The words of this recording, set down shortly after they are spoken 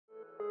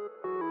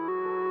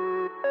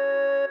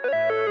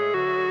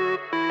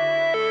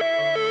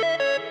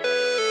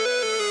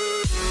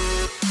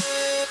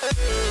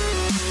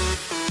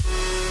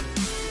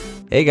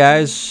Hey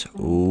guys,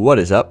 what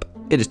is up?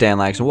 It is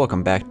Dangeles and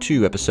welcome back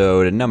to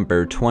episode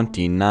number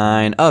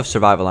 29 of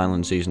Survival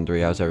Island Season 3.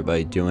 How's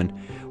everybody doing?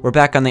 We're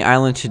back on the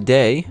island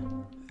today,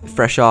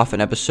 fresh off an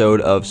episode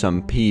of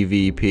some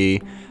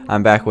PvP.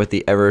 I'm back with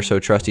the ever so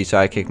trusty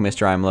sidekick,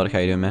 Mr. Imelodic. How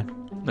you doing,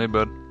 man? Hey,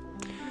 bud.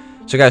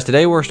 So guys,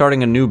 today we're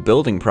starting a new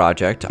building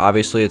project.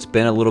 Obviously, it's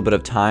been a little bit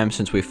of time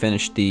since we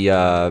finished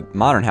the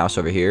modern house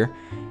over here.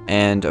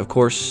 And of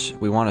course,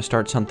 we want to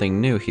start something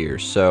new here.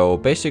 So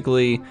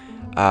basically,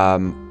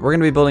 we're going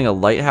to be building a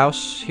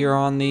lighthouse here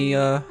on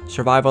the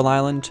survival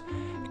island.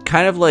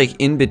 Kind of like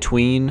in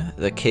between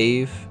the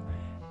cave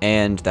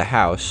and the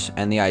house.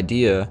 And the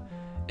idea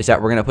is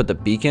that we're going to put the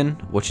beacon,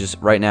 which is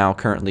right now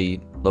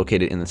currently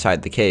located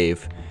inside the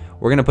cave.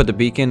 We're going to put the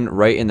beacon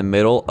right in the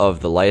middle of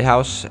the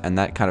lighthouse. And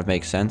that kind of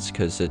makes sense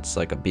because it's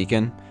like a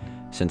beacon,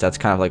 since that's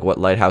kind of like what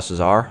lighthouses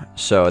are.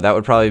 So that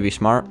would probably be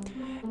smart.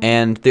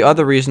 And the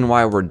other reason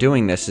why we're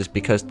doing this is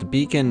because the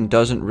beacon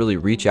doesn't really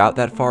reach out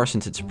that far,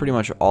 since it's pretty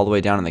much all the way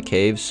down in the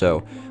cave.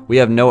 So we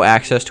have no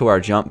access to our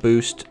jump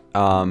boost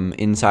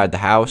inside the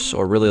house,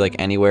 or really like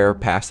anywhere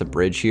past the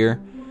bridge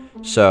here.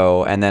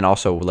 So, and then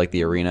also like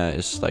the arena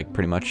is like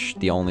pretty much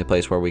the only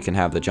place where we can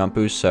have the jump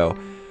boost. So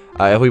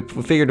we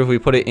figured if we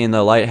put it in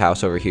the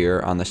lighthouse over here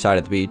on the side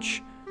of the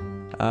beach,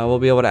 we'll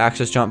be able to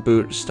access jump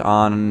boost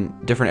on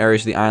different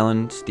areas of the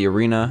island, the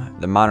arena,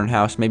 the modern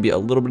house, maybe a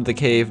little bit of the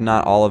cave,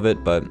 not all of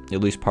it, but at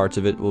least parts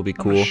of it will be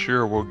cool. I'm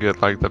sure we'll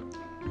get like the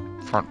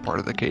front part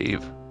of the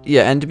cave.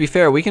 Yeah, and to be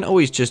fair, we can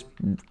always just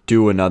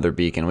do another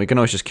beacon. We can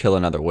always just kill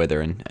another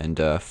wither and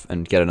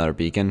get another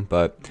beacon,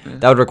 but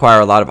that would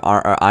require a lot of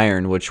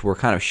iron, which we're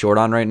kind of short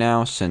on right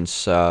now,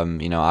 since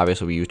you know,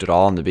 obviously we used it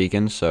all on the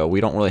beacon, so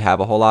we don't really have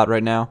a whole lot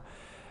right now.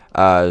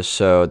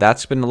 So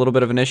that's been a little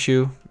bit of an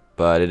issue.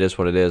 But it is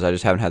what it is. I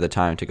just haven't had the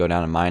time to go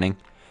down and mining.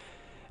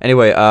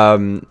 Anyway,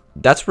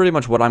 that's pretty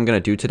much what I'm going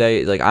to do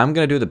today. Like, I'm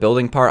going to do the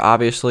building part,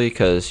 obviously,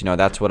 because, you know,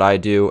 that's what I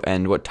do.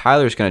 And what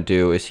Tyler's going to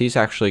do is he's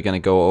actually going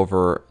to go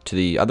over to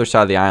the other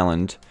side of the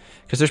island,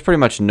 because there's pretty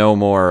much no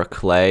more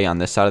clay on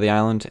this side of the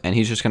island. And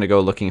he's just going to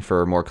go looking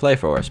for more clay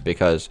for us,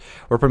 because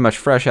we're pretty much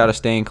fresh out of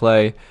stained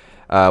clay.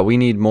 We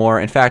need more.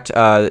 In fact,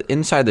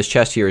 inside this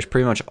chest here is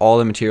pretty much all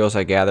the materials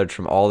I gathered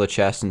from all the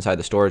chests inside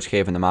the storage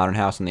cave in the modern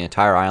house and the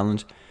entire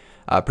island.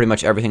 Pretty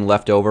much everything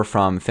left over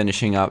from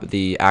finishing up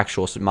the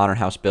actual modern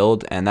house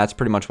build, and that's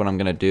pretty much what I'm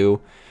going to do,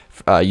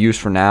 use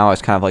for now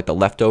as kind of like the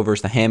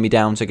leftovers, the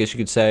hand-me-downs, I guess you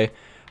could say,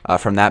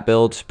 from that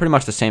build. Pretty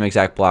much the same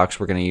exact blocks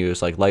we're going to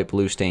use, like light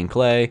blue stained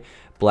clay,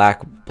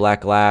 black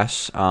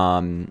glass,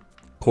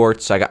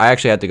 quartz. I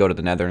actually had to go to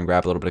the nether and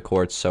grab a little bit of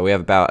quartz, so we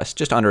have about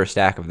just under a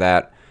stack of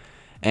that,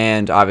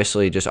 and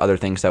obviously just other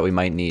things that we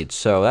might need.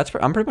 So that's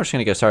I'm pretty much going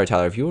to get started,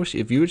 Tyler. If you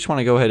just want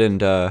to go ahead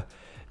and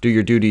do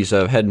your duties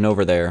of heading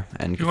over there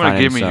and if you want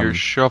to give me your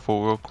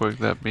shovel real quick,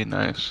 that'd be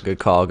nice. Good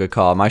call, good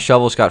call. My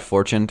shovel's got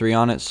Fortune 3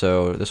 on it,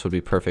 so this would be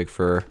perfect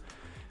for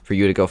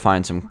you to go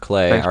find some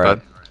clay. Thanks, all right.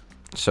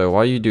 bud. So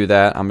while you do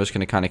that, I'm just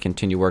going to kind of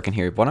continue working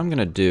here. What I'm going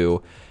to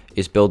do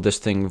is build this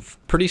thing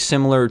pretty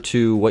similar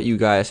to what you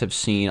guys have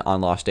seen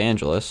on Los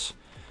Angeles.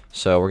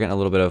 So we're getting a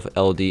little bit of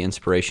LD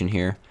inspiration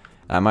here.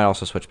 I might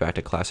also switch back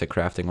to classic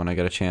crafting when I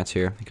get a chance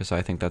here, because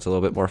I think that's a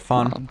little bit more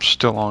fun. I'm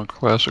still on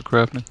classic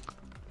crafting.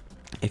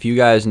 If you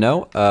guys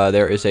know,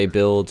 there is a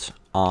build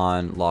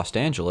on Los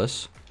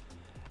Angeles,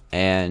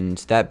 and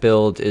that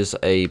build is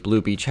a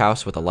blue beach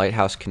house with a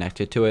lighthouse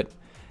connected to it.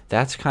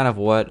 That's kind of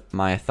what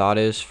my thought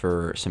is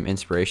for some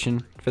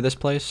inspiration for this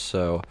place.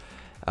 So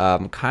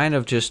I'm kind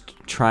of just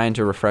trying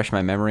to refresh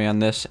my memory on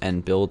this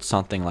and build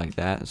something like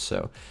that.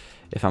 So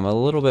if I'm a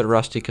little bit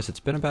rusty, because it's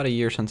been about a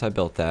year since I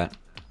built that,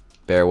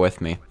 bear with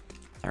me.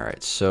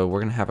 Alright, so we're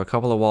going to have a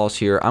couple of walls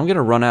here. I'm going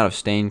to run out of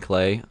stained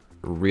clay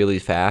really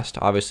fast.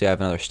 Obviously I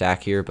have another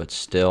stack here, but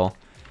still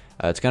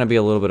it's gonna be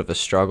a little bit of a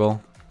struggle,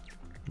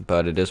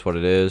 but it is what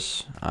it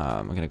is.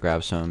 I'm gonna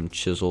grab some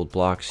chiseled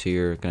blocks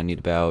here. Gonna need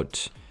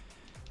about,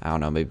 I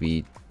don't know,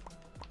 maybe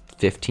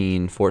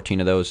 14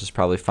 of those is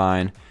probably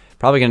fine.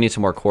 Probably gonna need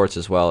some more quartz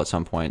as well at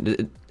some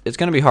point. It's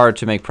gonna be hard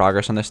to make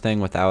progress on this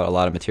thing without a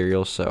lot of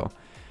materials, so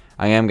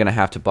I am gonna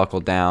have to buckle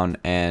down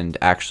and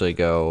actually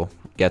go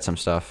get some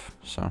stuff,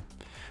 so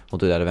we'll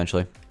do that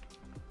eventually.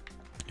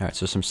 Alright,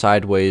 so some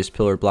sideways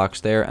pillar blocks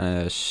there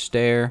and a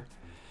stair.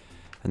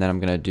 And then I'm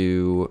going to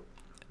do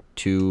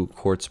 2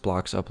 quartz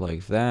blocks up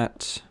like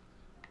that.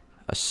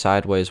 A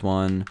sideways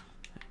one.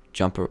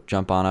 Jump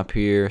on up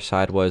here.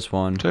 Sideways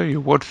one. Tell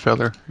you what,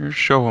 fella, your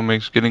shovel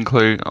makes getting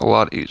clay a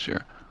lot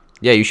easier.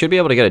 Yeah, you should be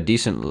able to get a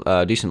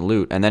decent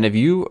loot. And then if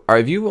you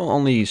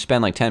only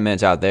spend like 10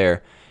 minutes out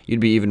there, you'd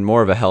be even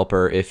more of a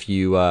helper if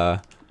you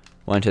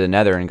went to the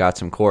nether and got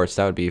some quartz.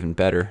 That would be even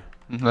better.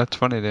 That's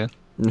funny, Dan.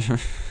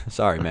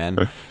 Sorry, man.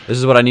 This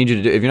is what I need you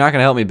to do. If you're not going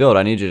to help me build,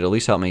 I need you to at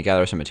least help me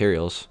gather some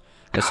materials.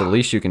 That's the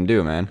least you can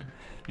do, man.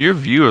 Your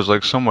view is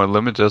like somewhat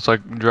limited. It's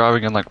like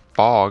driving in like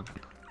fog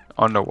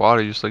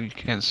underwater. Just like you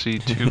can't see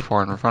too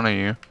far in front of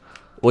you.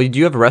 Well, do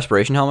you have a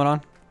respiration helmet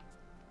on?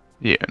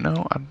 Yeah,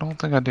 no, I don't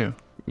think I do.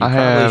 You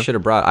probably should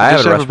have brought. I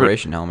have a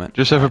respiration helmet.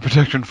 Just have a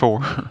protection 4.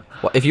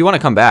 Well, if you want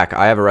to come back,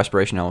 I have a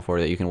respiration helmet for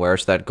you that you can wear.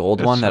 It's that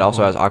gold one that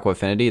also has aqua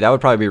affinity. That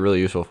would probably be really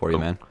useful for you,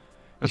 man.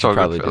 You should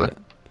probably do it.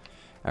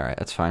 All right,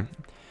 that's fine.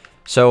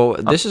 So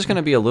this is going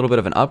to be a little bit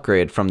of an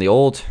upgrade from the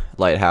old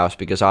lighthouse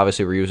because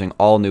obviously we're using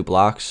all new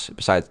blocks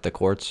besides the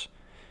quartz.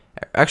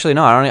 Actually,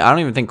 no, I don't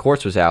even think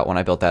quartz was out when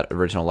I built that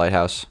original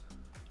lighthouse.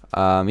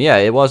 Yeah,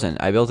 it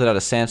wasn't. I built it out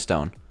of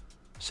sandstone,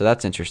 so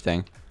that's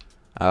interesting.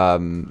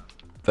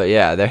 But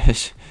yeah,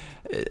 there's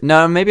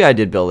no. Maybe I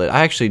did build it.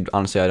 I actually,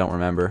 honestly, I don't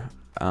remember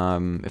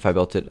if I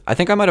built it. I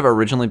think I might have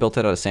originally built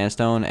it out of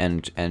sandstone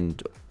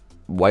and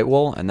white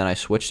wool, and then I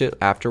switched it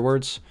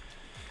afterwards.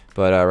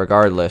 But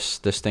regardless,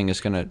 this thing is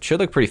should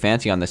look pretty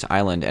fancy on this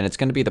island, and it's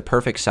gonna be the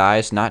perfect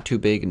size, not too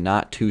big,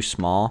 not too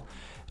small,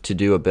 to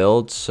do a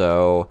build.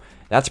 So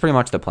that's pretty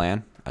much the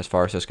plan as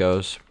far as this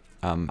goes.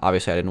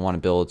 Obviously, I didn't want to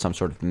build some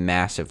sort of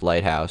massive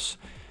lighthouse,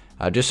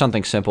 just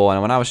something simple.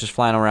 And when I was just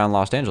flying around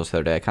Los Angeles the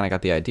other day, I kind of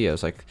got the idea. I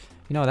was like,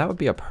 you know, that would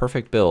be a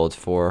perfect build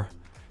for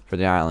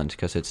the island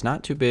because it's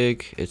not too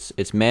big,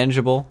 it's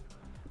manageable.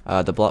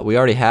 We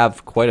already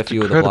have quite a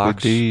few of the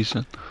blocks.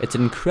 Decent. It's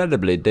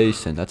incredibly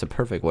decent. That's a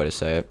perfect way to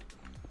say it.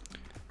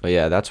 But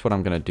yeah, that's what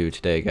I'm gonna do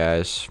today,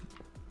 guys.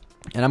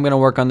 And I'm gonna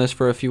work on this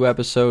for a few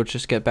episodes.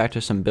 Just get back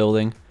to some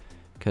building,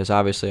 because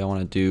obviously I want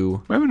to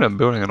do. We haven't done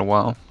building in a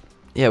while.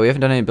 Yeah, we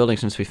haven't done any building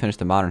since we finished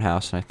the modern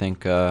house, and I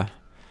think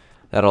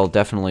that'll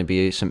definitely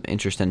be some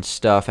interesting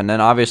stuff. And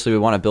then obviously we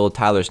want to build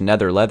Tyler's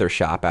nether leather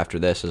shop after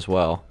this as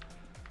well.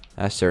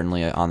 That's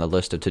certainly on the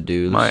list of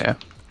to-dos. Oh yeah.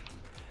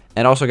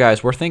 And also,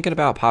 guys, we're thinking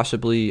about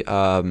possibly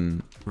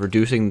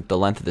reducing the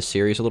length of the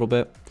series a little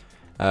bit.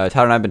 Tyler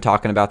and I have been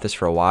talking about this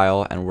for a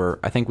while, and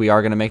I think we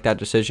are going to make that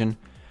decision.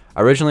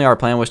 Originally, our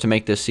plan was to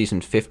make this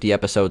season 50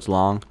 episodes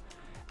long,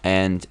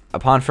 and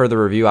upon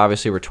further review,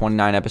 obviously, we're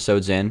 29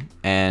 episodes in,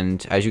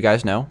 and as you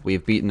guys know,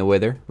 we've beaten the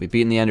Wither, we've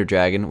beaten the Ender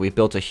Dragon, we've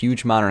built a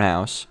huge modern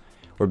house,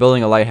 we're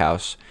building a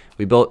lighthouse,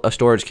 we built a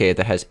storage cave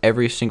that has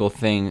every single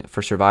thing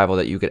for survival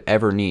that you could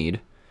ever need.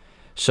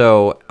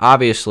 So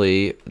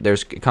obviously,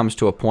 it comes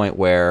to a point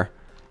where,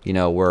 you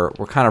know, we're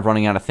kind of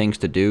running out of things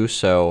to do.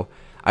 So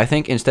I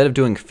think instead of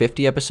doing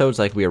 50 episodes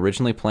like we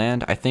originally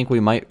planned, I think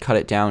we might cut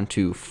it down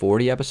to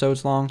 40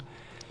 episodes long.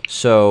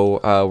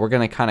 So we're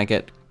gonna kind of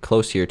get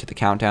close here to the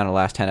countdown of the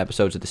last 10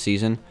 episodes of the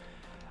season.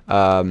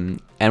 And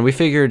we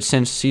figured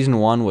since season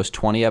 1 was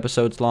 20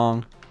 episodes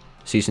long,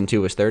 season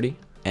 2 was 30,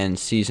 and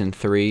season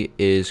 3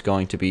 is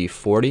going to be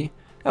 40.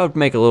 That would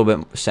make a little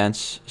bit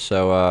sense.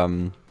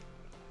 So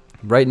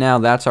right now,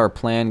 that's our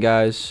plan,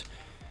 guys,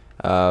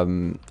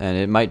 and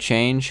it might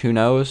change, who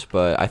knows,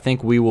 but I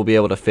think we will be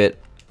able to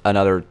fit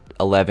another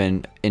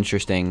 11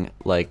 interesting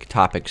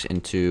topics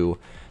into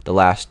the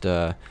last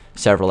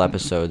several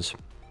episodes.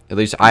 At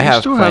least I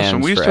have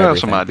plans. We still have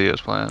some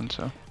ideas planned.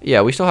 So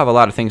yeah, we still have a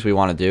lot of things we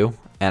want to do,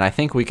 and I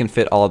think we can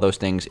fit all of those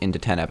things into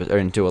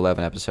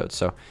 11 episodes.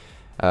 So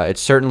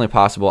it's certainly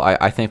possible.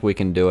 I think we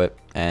can do it,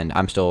 and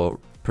I'm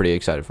still pretty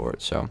excited for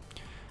it. So.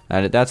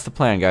 And that's the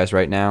plan, guys,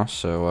 right now.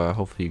 So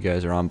hopefully you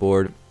guys are on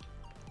board.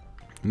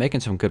 Making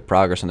some good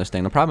progress on this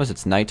thing. The problem is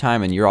it's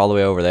nighttime and you're all the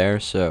way over there,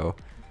 so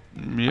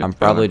yep, I'm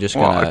probably just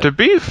gonna. Well, to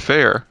be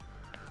fair,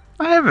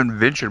 I haven't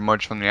ventured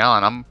much from the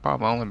island. I'm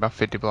probably only about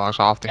 50 blocks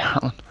off the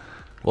island.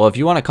 Well, if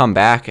you want to come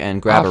back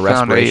and grab a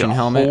respiration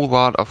helmet. A whole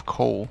lot of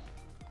coal.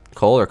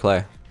 Coal or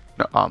clay?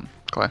 No,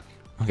 clay.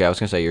 Okay, I was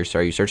gonna say,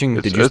 are you searching?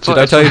 Did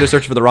I tell you to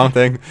search for the wrong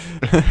thing?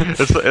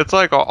 it's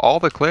like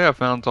all the clay I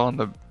found's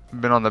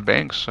been on the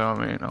banks, so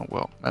I mean, oh,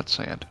 well, that's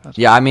sand.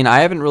 Yeah, I mean, I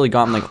haven't really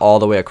gotten all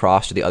the way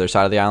across to the other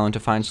side of the island to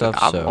find stuff.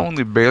 I've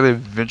only barely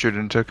ventured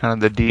into kind of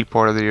the deep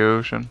part of the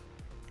ocean.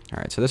 All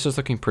right, so this is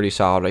looking pretty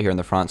solid right here in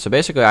the front. So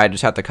basically, I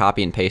just have to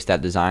copy and paste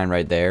that design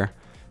right there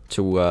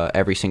to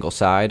every single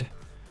side.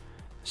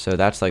 So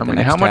that's the next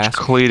task. How much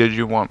clay did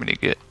you want me to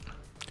get?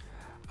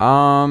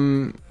 I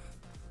mean,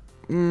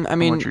 how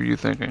much are you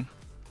thinking?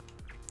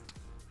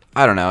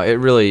 I don't know. It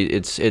really,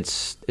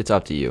 it's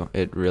up to you.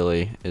 It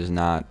really is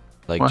not.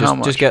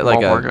 Just get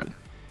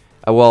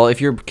well,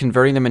 if you're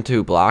converting them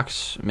into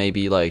blocks,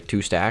 maybe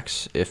 2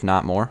 stacks, if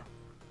not more.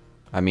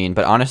 I mean,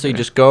 but honestly,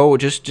 okay.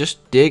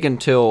 just dig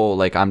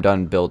until I'm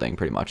done building,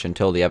 pretty much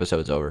until the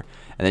episode's over,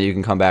 and then you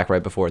can come back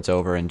right before it's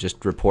over and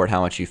just report how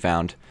much you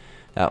found.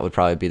 That would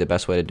probably be the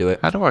best way to do it.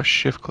 How do I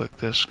shift click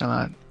this? Can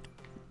I?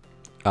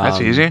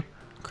 That's easy.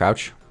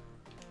 Crouch.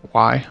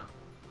 Why?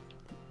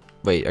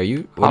 Wait, are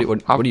you?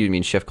 What do you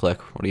mean shift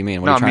click? What do you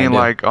mean? What no, are you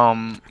trying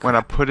to do? When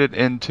I put it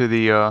into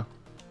the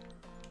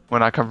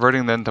when I'm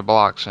converting them to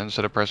blocks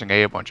instead of pressing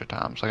A bunch of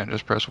times, I can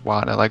just press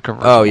Y to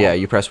convert. Oh yeah,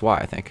 you press Y,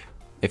 I think.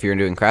 If you're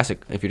doing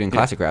classic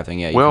crafting,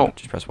 yeah, you can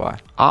just press Y.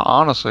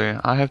 Honestly,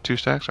 I have 2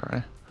 stacks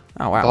already.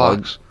 Oh wow.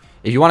 Blocks. Well,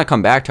 if you want to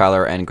come back,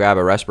 Tyler, and grab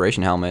a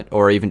respiration helmet,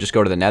 or even just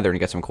go to the Nether and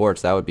get some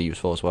quartz, that would be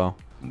useful as well.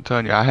 I'm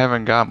telling you, I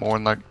haven't got more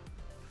than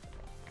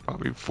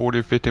probably 40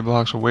 or 50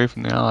 blocks away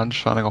from the island,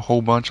 just finding a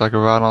whole bunch right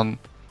on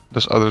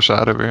this other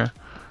side over here.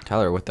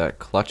 Tyler with that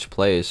clutch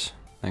plays.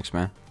 Thanks,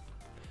 man.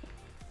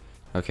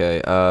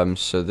 Okay,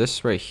 so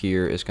this right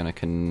here is gonna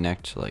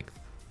connect like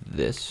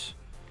this.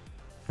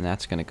 And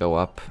that's going to go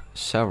up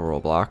several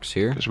blocks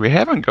here. Because we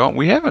haven't gone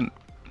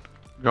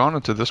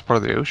into this part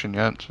of the ocean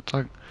yet. So it's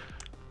like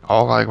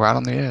all like right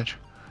on the edge.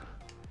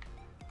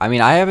 I mean,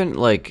 I haven't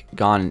like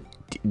gone.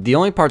 The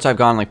only parts I've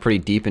gone like pretty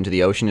deep into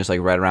the ocean is like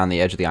right around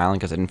the edge of the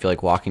island because I didn't feel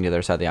like walking to the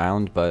other side of the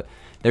island. But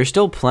there's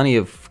still plenty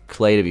of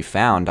clay to be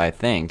found. I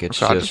think it's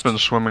so I've just been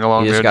swimming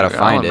along. You just gotta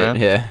find it. Man.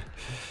 Yeah,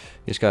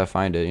 you just gotta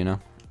find it. You know.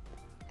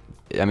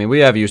 I mean, we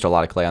have used a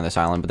lot of clay on this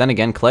island, but then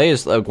again, clay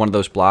is like one of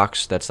those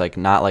blocks that's like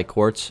not like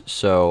quartz,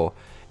 so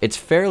it's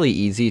fairly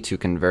easy to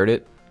convert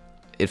it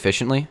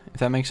efficiently, if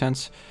that makes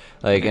sense.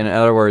 Like, in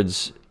other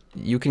words,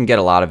 you can get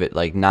a lot of it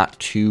like not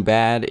too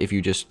bad if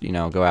you just, you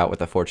know, go out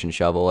with a fortune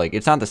shovel. Like,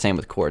 it's not the same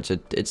with quartz.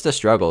 It's the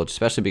struggle,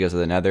 especially because of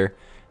the nether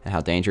and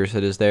how dangerous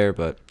it is there,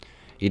 but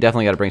you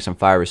definitely got to bring some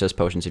fire resist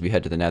potions if you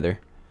head to the nether.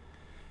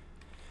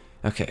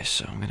 Okay,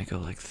 so I'm going to go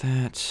like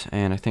that,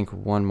 and I think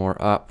one more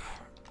up.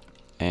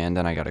 And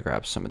then I gotta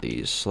grab some of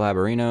these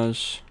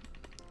slaberinos.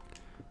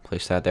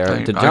 Place that there.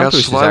 Dang, The I jump got boost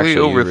is slightly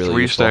actually over really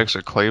 3 useful. stacks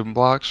of clay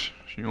blocks.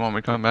 You want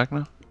me to come back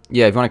now?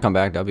 Yeah, if you want to come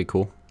back, that'd be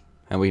cool.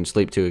 And we can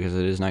sleep too because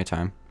it is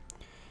nighttime.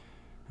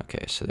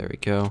 Okay, so there we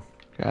go.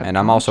 God, and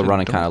I'm also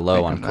running don't kind of low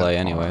think on I'm clay that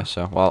anyway. far.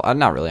 So, well,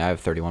 not really. I have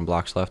 31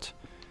 blocks left.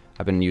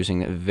 I've been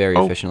using it very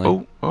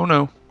efficiently. Oh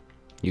no.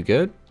 You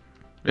good?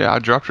 Yeah, I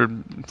dropped your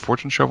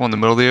fortune shovel in the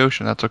middle of the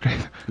ocean. That's okay.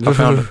 I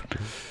found it.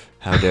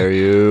 How dare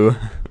you?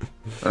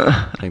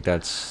 I think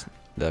that's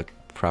the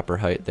proper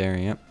height there.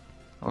 Yep.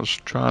 I was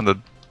trying to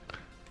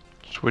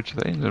switch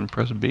things and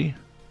press B.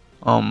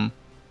 Oh.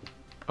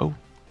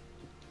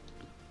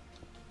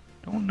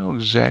 Don't know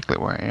exactly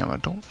where I am. I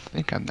don't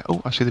think I'm.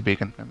 Oh, I see the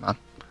beacon. Never mind.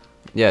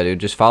 Yeah, dude.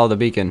 Just follow the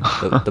beacon.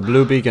 The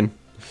blue beacon.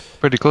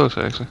 Pretty close,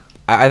 actually.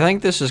 I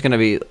think this is gonna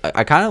be.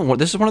 I kind of.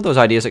 This is one of those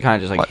ideas that kind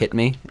of just like hit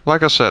me.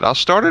 Like I said, I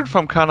started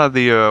from kind of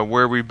the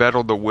where we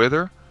battled the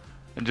wither,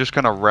 and just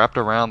kind of wrapped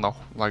around the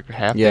like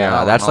half.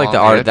 Yeah, that's like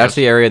that's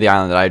the area of the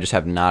island that I just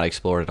have not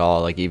explored at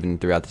all. Like even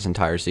throughout this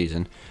entire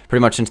season,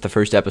 pretty much since the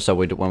first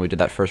episode when we did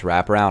that first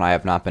wraparound, I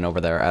have not been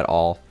over there at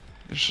all.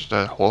 It's just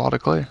a whole lot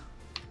of clay.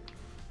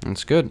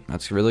 That's good.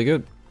 That's really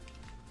good.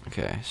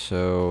 Okay,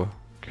 so.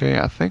 Okay,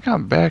 I think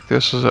I'm back.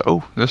 This is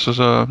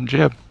a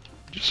Jeb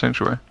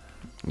sanctuary.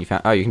 You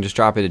found? Oh, you can just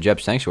drop it to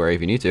Jeb's sanctuary if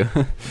you need to.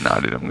 Nah,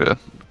 dude, I'm good.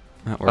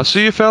 That I works.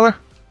 see you, fella.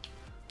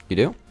 You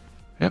do?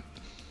 Yep.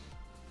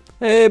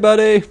 Hey,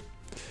 buddy.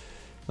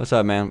 What's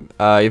up, man?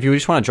 If you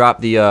just want to drop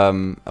the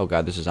oh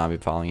god, there's a zombie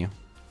following you.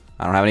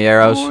 I don't have any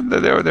arrows. Oh,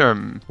 they're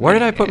Where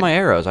did I put my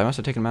arrows? I must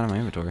have taken them out of my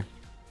inventory.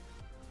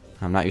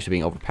 I'm not used to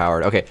being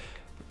overpowered. Okay.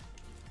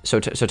 So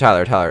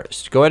Tyler,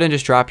 go ahead and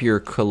just drop your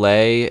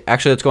clay.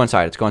 Actually, let's go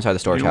inside. Let's go inside the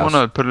storage You house.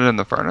 want to put it in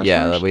the furnace?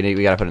 Yeah, first? we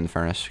gotta put it in the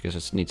furnace because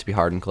it needs to be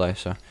hardened clay.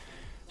 So,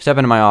 step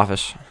into my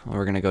office.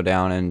 We're gonna go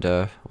down and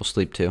we'll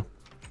sleep too.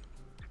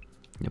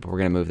 Yeah, but we're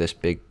gonna move this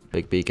big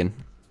beacon.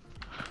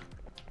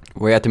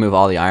 We have to move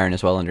all the iron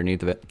as well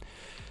underneath of it.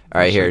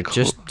 All right, here,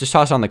 just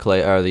toss on the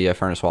clay or the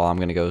furnace wall. I'm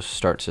gonna go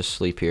start to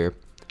sleep here.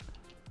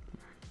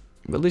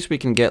 But at least we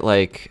can get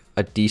like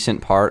a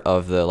decent part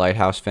of the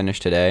lighthouse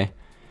finished today.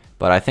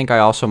 But I think I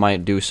also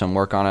might do some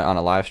work on it on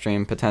a live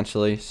stream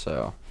potentially.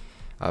 So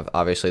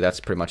obviously that's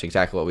pretty much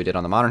exactly what we did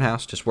on the modern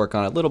house. Just work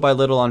on it little by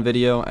little on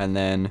video and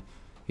then,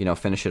 you know,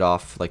 finish it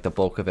off like the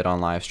bulk of it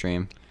on live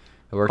stream.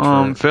 It worked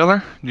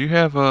Filler, do you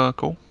have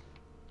coal?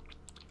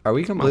 Are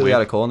we completely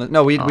out of coal in this?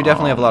 No, we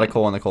definitely have a lot of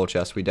coal in the coal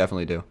chest. We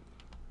definitely do.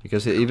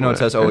 Because even though it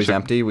says always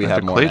empty, we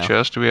have more clay now.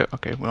 chest. Do we have?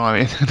 Okay, we don't have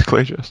anything in the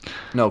clay chest.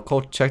 No,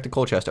 check the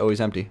coal chest. Always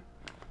empty.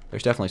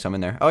 There's definitely some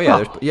in there. Oh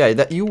yeah,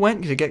 that you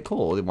went to get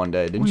coal one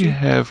day, didn't you? We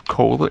have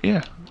coal.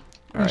 Yeah.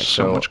 All right,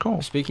 so much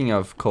coal. Speaking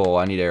of coal,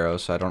 I need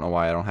arrows. So I don't know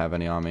why I don't have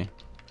any on me.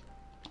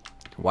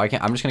 Why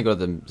can't I'm just gonna go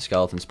to the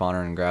skeleton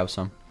spawner and grab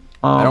some.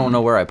 I don't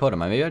know where I put them.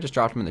 Maybe I just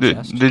dropped them in the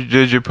chest.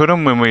 Did you put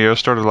them when we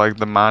started like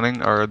the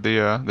mining or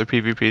the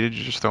PvP? Did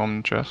you just throw them in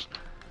the chest?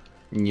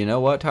 You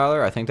know what,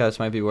 Tyler? I think that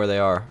might be where they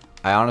are.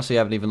 I honestly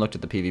haven't even looked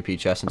at the PvP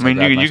chest. I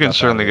mean, you can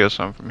certainly get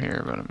some from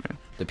here, but I mean.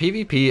 The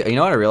PvP, you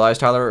know what I realized,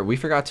 Tyler? We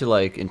forgot to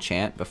like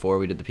enchant before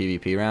we did the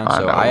PvP round,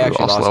 so I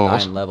actually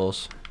lost 9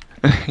 levels.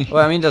 Well,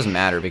 I mean, it doesn't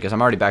matter because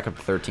I'm already back up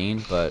to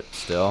 13, but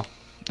still.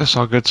 That's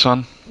all good,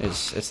 son.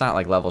 It's not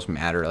like levels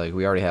matter. Like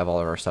we already have all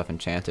of our stuff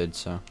enchanted,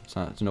 so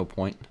it's no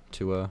point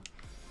to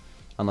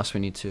unless we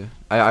need to.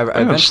 I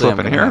eventually I'm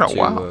gonna here have in a to.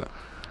 while.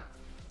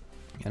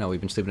 You know,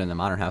 we've been sleeping in the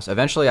modern house.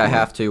 Eventually, I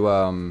have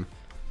to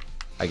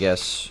I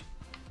guess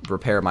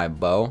repair my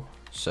bow,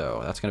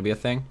 so that's gonna be a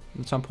thing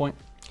at some point.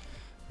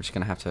 We're just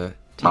gonna have to.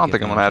 I don't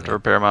think I'm gonna have to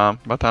repair mine.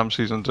 By the time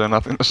season's in, I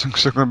think this thing's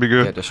still gonna be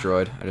good. Get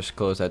destroyed. I just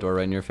closed that door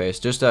right in your face.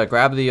 Just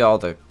grab all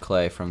the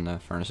clay from the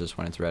furnaces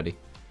when it's ready.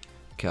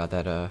 God,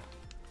 that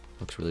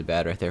looks really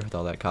bad right there with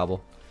all that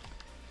cobble.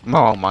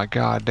 Oh my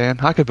god, Dan.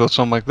 I could build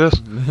something like this.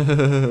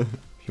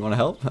 You want to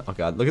help? Oh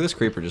god, look at this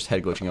creeper just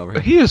head glitching over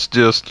here. He is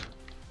just...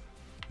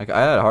 Like, I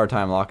had a hard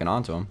time locking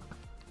onto him.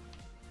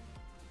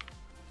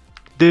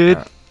 Dude.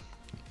 Right.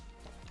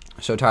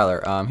 So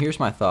Tyler, here's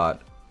my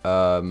thought.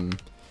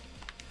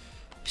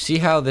 See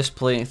how this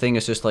thing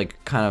is just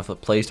like kind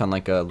of placed on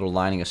like a little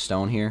lining of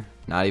stone here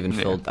Not even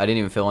filled. I didn't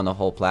even fill in the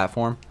whole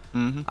platform.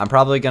 Mm-hmm. I'm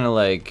probably gonna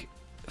like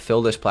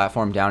fill this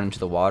platform down into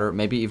the water.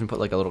 Maybe even put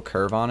like a little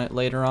curve on it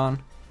later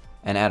on,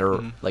 and add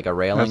a like a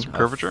railing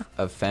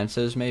of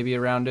fences maybe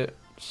around it.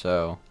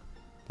 So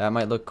that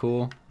might look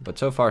cool. But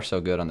so far so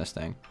good on this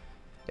thing.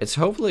 It's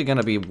hopefully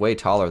gonna be way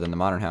taller than the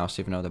modern house,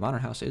 even though the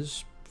modern house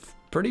is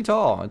pretty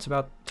tall. It's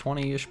about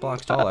 20-ish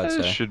blocks tall, I'd say.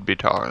 It should be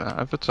taller now.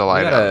 If it's a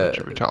lighthouse, it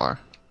should be taller.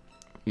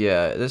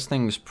 Yeah, this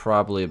thing's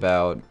probably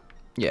about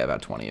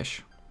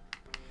 20-ish.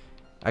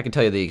 I can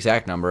tell you the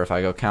exact number if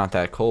I go count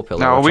that coal pillar.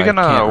 Now, are we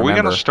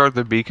gonna start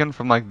the beacon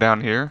from like down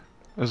here?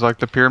 Is like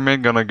the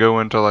pyramid gonna go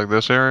into like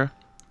this area?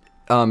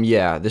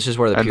 Yeah, this is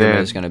where the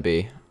pyramid is gonna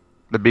be.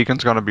 The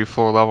beacon's gonna be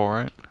floor level,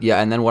 right?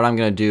 Yeah, and then what I'm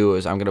gonna do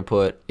is I'm gonna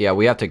put. Yeah,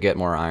 we have to get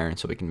more iron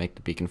so we can make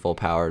the beacon full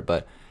powered.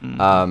 But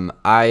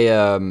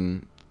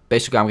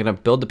basically, I'm going to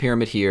build the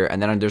pyramid here,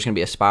 and then there's going to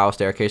be a spiral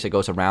staircase that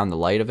goes around the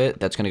light of it.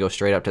 That's going to go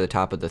straight up to the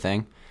top of the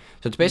thing.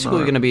 So it's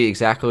basically going to be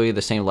exactly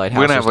the same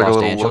lighthouse as Los Angeles. We're going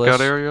to have like a little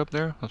lookout area up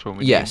there? That's what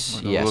we yes,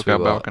 need. Yes, we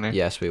will. Balcony.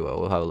 Yes, we will.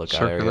 We'll have a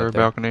lookout area Circular up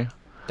there. balcony.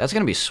 That's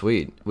going to be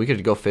sweet. We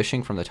could go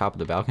fishing from the top of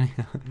the balcony.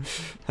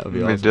 That would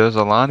be awesome. Does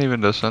a line even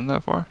descend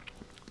that far?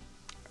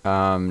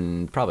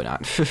 Probably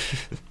not.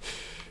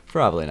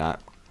 Probably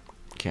not.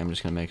 Okay, I'm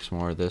just going to make some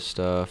more of this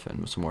stuff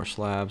and some more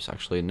slabs.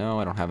 Actually, no,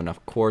 I don't have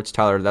enough quartz.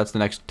 Tyler, that's the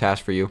next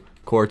task for you.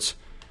 Quartz.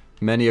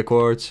 Many a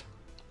quartz.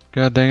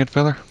 God dang it,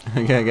 feller.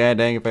 God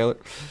dang it, feller.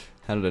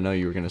 How did I know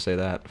you were going to say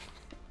that?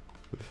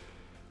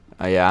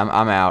 Yeah,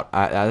 I'm out.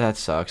 That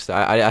sucks.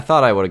 I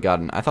thought I would have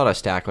gotten... I thought a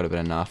stack would have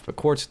been enough, but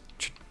quartz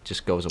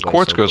just goes away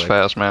Quartz so goes quick.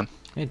 fast, man.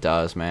 It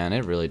does, man.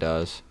 It really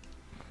does.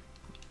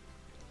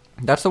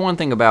 That's the one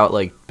thing about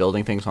like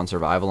building things on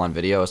survival on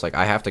video is like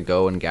I have to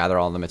go and gather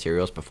all the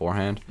materials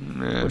beforehand,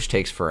 which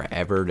takes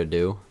forever to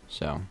do.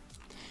 So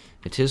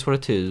it is what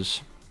it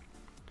is.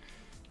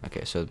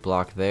 Okay, so a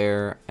block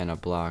there and a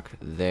block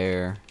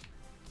there.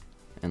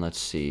 And let's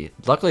see.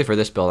 Luckily for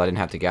this build, I didn't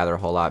have to gather a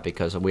whole lot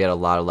because we had a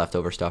lot of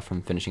leftover stuff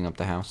from finishing up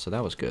the house, so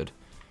that was good.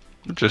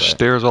 Just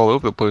stairs all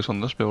over the place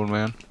on this build,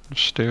 man.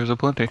 Stairs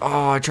aplenty.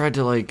 Oh, I tried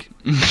to like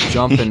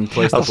jump and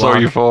place the block. I saw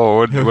you fall.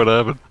 What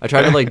happened? I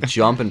tried to like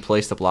jump and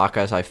place the block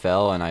as I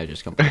fell, and I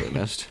just completely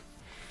missed.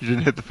 You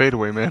didn't hit the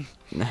fadeaway, man.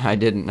 I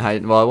didn't.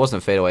 Well, it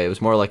wasn't a fadeaway. It was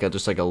more like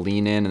just like a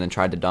lean in and then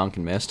tried to dunk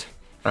and missed.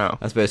 Oh.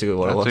 That's basically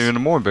what it was. That's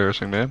even more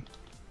embarrassing, man.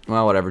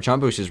 Well, whatever. Jump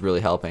boost is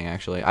really helping,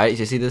 actually.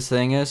 You see this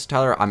thing is,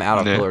 Tyler? I'm out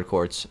of pillared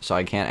quartz, so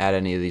I can't add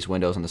any of these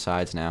windows on the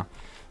sides now.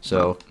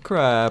 So,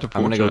 crap.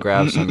 I'm going to go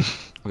grab some...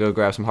 I'll go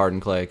grab some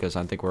hardened clay because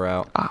I think we're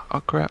out.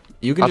 Oh, crap.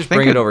 You can just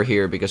bring it over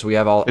here because we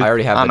have all... I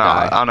already have the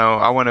dye. I know.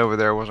 I went over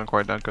there. It wasn't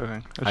quite done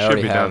cooking. It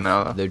should be done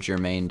now, though. The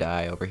germane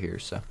dye over here,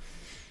 so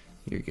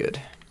you're good.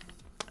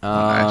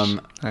 Nice.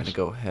 I'm going to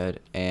go ahead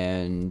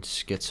and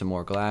get some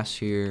more glass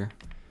here.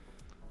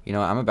 You know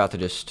what? I'm about to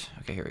just...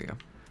 Okay, here we go.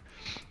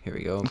 Here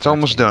we go. It's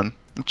almost done.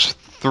 It's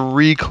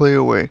 3 clay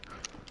away.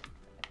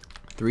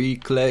 3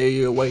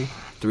 clay away.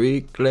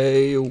 3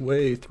 clay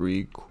away.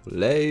 3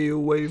 clay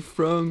away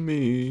from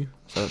me.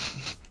 So,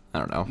 I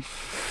don't know.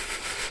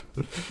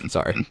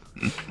 Sorry.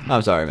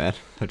 I'm sorry, man.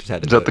 I just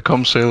had to. Is that the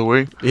come sail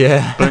away?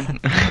 Yeah.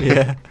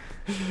 Yeah.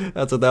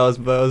 That's what that was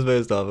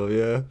based off of,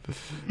 yeah.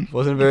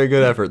 Wasn't a very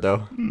good effort,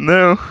 though.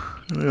 No.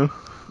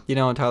 You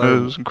know, Tyler. It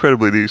was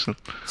incredibly decent.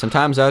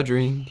 Sometimes I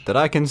dream that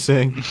I can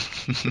sing.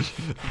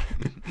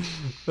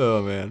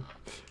 Oh, man.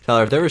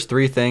 Tyler, if there was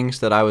 3 things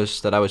that I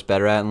was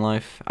better at in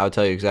life, I would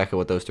tell you exactly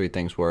what those 3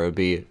 things were. It would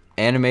be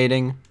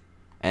animating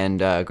and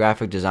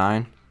graphic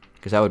design,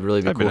 because that would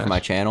really be cool for my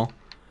channel.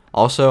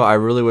 Also, I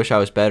really wish I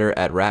was better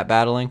at rap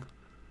battling,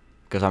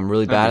 because I'm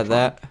really bad at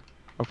that.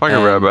 If I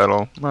could rap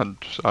battle,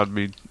 I'd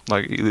be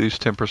like at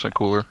least 10%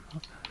 cooler.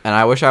 And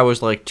I wish I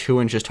was like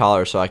 2 inches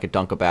taller so I could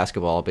dunk a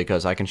basketball,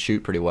 because I can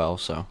shoot pretty well.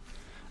 So,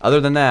 other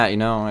than that, you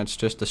know, it's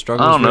just the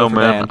struggle. I don't know,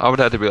 man. I would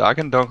have to be. I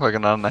can dunk like a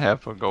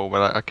 9.5-foot goal,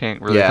 but I can't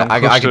really. Yeah,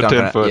 I could dunk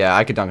 10 foot. Yeah,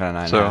 I could dunk on a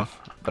 9.5. So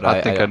but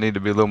I think I need to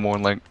be a little more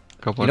like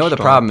a couple. You know what the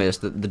problem is?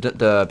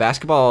 The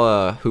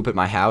basketball hoop at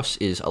my house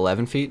is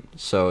 11 feet,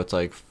 so it's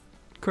like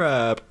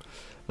crap.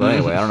 But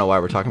anyway, I don't know why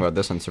we're talking about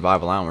this on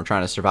Survival Island. We're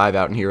trying to survive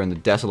out in here in the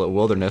desolate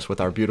wilderness with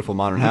our beautiful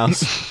modern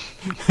house.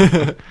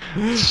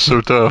 It's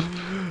so tough.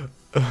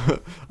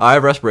 I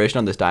have respiration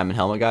on this diamond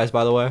helmet, guys,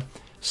 by the way.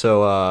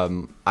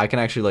 So I can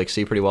actually like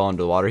see pretty well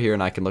into the water here,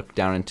 and I can look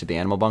down into the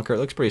animal bunker. It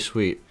looks pretty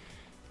sweet.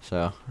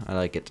 So I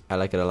like it. I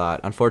like it a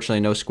lot. Unfortunately,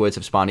 no squids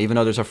have spawned, even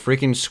though there's a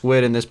freaking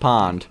squid in this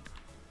pond.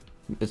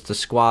 It's the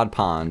squad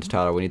pond,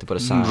 Tyler. We need to put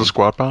a sign. The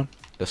squad pond?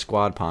 The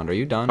squad pond. Are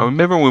you done? I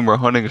remember when we were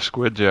hunting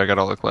squids. Yeah, I got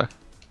all the clay.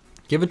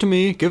 Give it to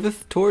me. Give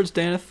it towards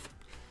Daneth.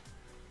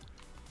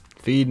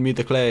 Feed me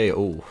the clay.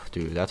 Oh,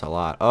 dude, that's a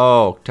lot.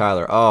 Oh,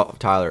 Tyler. Oh,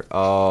 Tyler.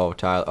 Oh,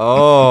 Tyler.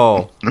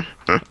 Oh.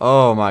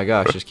 Oh, my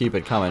gosh. Just keep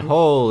it coming.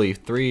 Holy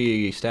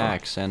 3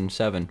 stacks and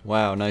 7.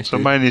 Wow, nice.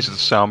 Somebody needs to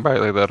soundbite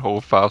like that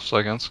whole 5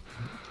 seconds.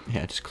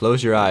 Yeah, just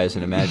close your eyes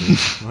and imagine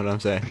what I'm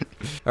saying.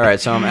 All right,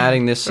 so I'm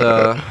adding this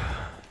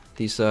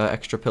these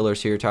extra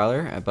pillars here,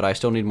 Tyler, but I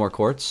still need more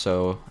quartz,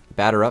 so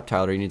batter up,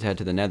 Tyler. You need to head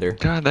to the Nether.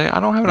 God dang, I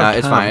don't have enough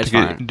time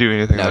to do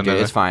anything. No, in dude,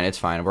 the it's fine. It's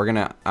fine. I'm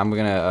gonna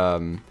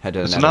head to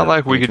the Nether. It's not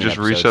like we could just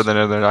reset the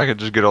Nether. I could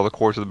just get all the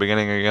quartz at the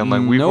beginning again.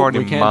 Like we've already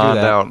we can't mined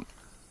do that. out.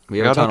 We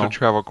have a tunnel. have to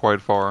travel quite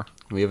far.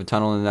 We have a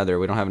tunnel in the Nether.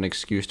 We don't have an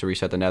excuse to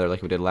reset the Nether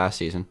like we did last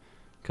season,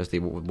 because the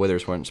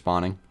withers weren't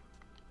spawning.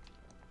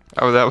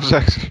 Oh, that was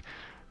actually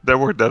that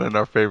worked out in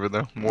our favor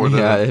though. More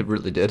than it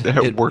really did.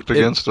 It worked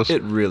against us.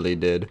 It really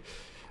did.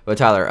 But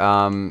Tyler,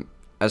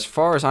 as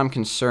far as I'm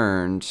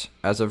concerned,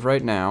 as of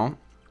right now,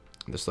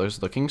 this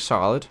looks looking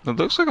solid. It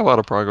looks like a lot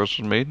of progress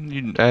was made.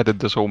 You added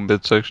this whole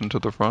midsection to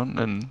the front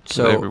and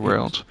to everywhere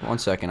else. 1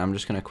 second, I'm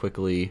just gonna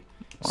quickly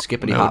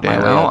skippity No, hop my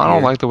Dan, way I don't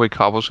here. like the way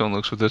cobblestone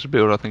looks with this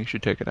build. I think you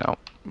should take it out.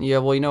 Yeah,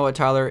 well, you know what,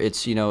 Tyler?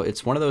 It's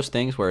it's one of those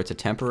things where it's a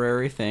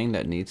temporary thing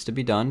that needs to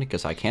be done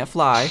because I can't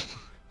fly.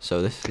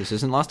 So this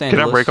isn't Los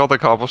Angeles. Can I break all the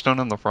cobblestone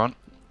in the front?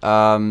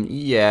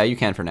 Yeah, you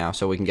can for now,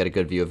 so we can get a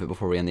good view of it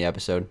before we end the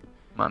episode.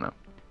 I know.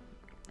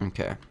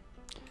 Okay.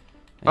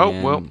 Oh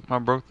And well, I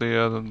broke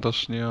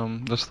this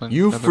thing.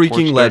 you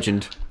freaking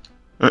legend.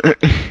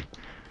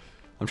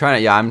 I'm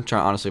trying.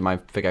 Honestly, my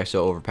pickaxe is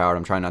so overpowered.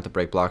 I'm trying not to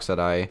break blocks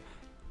that I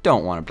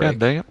don't want to break. God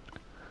dang it.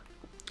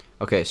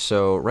 Okay,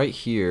 so right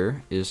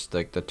here is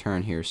like the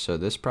turn here. So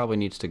this probably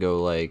needs to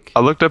go like.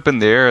 I looked up in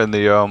the air and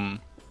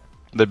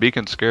the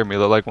beacon scared me.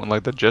 They like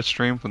the jet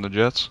stream from the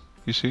jets.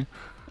 You see?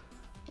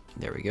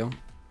 There we go.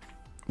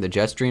 The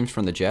jet streams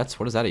from the jets.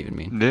 What does that even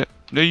mean? Yeah.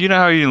 You know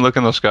how you can look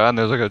in the sky and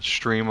there's like a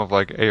stream of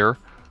like air.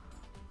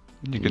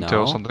 You can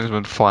tell something's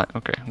been flying.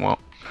 Okay, well.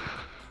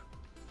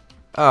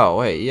 Oh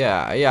wait,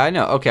 yeah, I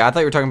know. Okay, I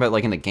thought you were talking about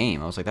like in the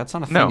game. I was like, that's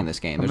not a thing in this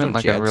game. There's no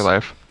like jets. in real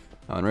life.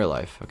 Oh, in real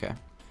life. Okay,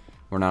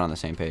 we're not on the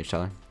same page,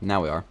 Tyler.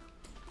 Now we are.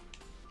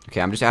 Okay,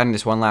 I'm just adding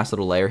this one last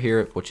little layer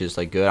here, which is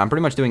like good. I'm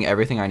pretty much doing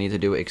everything I need to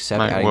do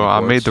except adding. Well, I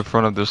quartz. made the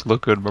front of this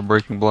look good by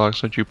breaking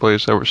blocks that you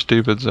placed that were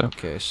stupid. So.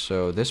 Okay,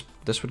 so this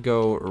would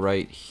go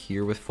right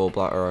here with full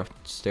block or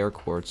stair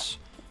quartz,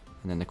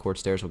 and then the quartz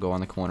stairs will go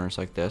on the corners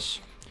like this.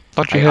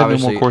 Thought you had no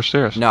more quartz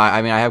stairs. No,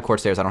 I mean I have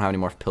quartz stairs. I don't have any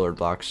more pillared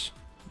blocks.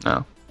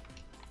 No.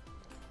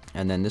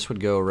 And then this would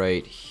go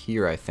right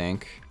here, I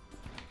think.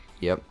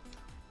 Yep.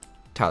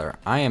 Tyler,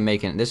 I am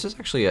making... This is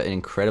actually an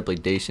incredibly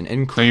decent...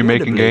 Are you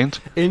making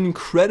gains?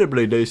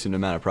 Incredibly decent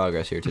amount of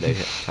progress here today,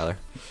 Tyler.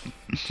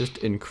 Just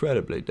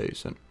incredibly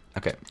decent.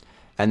 Okay.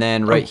 And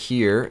then right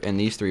here, in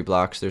these 3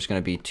 blocks, there's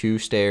going to be 2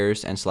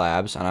 stairs and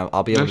slabs. And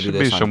I'll be able to do this.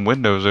 There should be some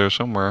windows there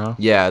somewhere, huh?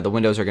 Yeah, the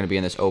windows are going to be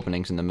in this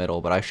openings in the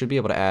middle. But I should be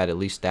able to add at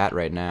least that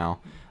right now.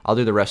 I'll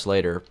do the rest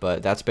later.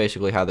 But that's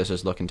basically how this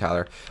is looking,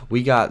 Tyler.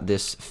 We got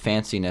this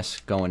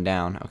fanciness going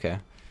down. Okay.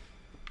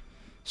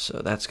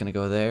 So that's gonna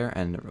go there,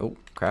 and oh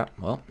crap!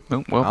 Well, I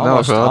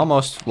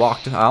almost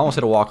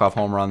hit a walk-off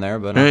home run there,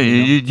 but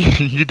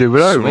you did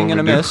what I swing and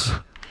a miss.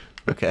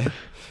 Okay,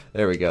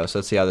 there we go. So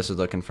let's see how this is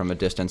looking from a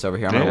distance over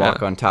here. I'm gonna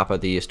walk on top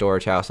of the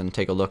storage house and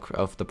take a look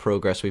of the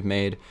progress we've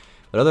made.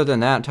 But other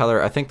than that,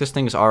 Tyler, I think this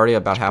thing is already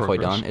about halfway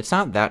done. It's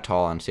not that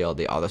tall on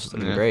CLD. Oh, this is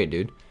looking great,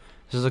 dude.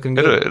 This is looking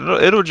good.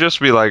 It'll just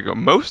be like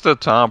most of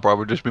the time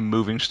probably just be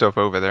moving stuff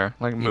over there,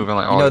 like moving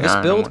like all the this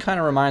build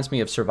kind of reminds me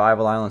of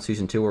Survival Island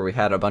Season 2, where we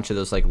had a bunch of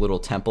those like little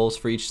temples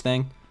for each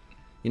thing.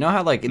 You know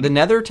how like the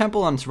Nether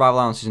Temple on Survival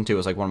Island Season 2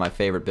 was like one of my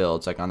favorite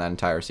builds, like on that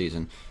entire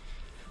season.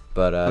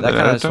 But that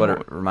kind of is what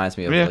it reminds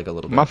me of, like a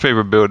little bit. My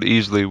favorite build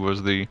easily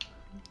was the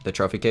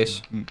trophy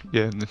case.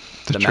 Yeah,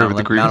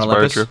 the Grievance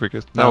Fire trophy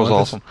case. That was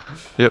awesome.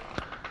 Yep.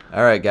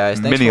 All right,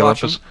 guys. Thanks for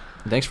watching.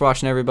 Thanks for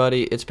watching,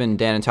 everybody. It's been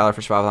Dan and Tyler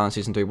for Survival Island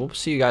Season 3. We'll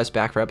see you guys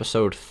back for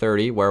episode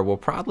 30, where we'll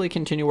probably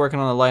continue working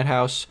on the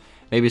lighthouse.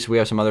 Maybe we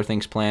have some other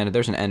things planned.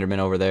 There's an Enderman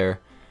over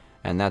there,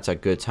 and that's a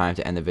good time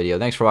to end the video.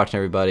 Thanks for watching,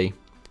 everybody.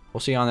 We'll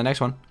see you on the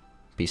next one.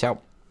 Peace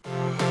out.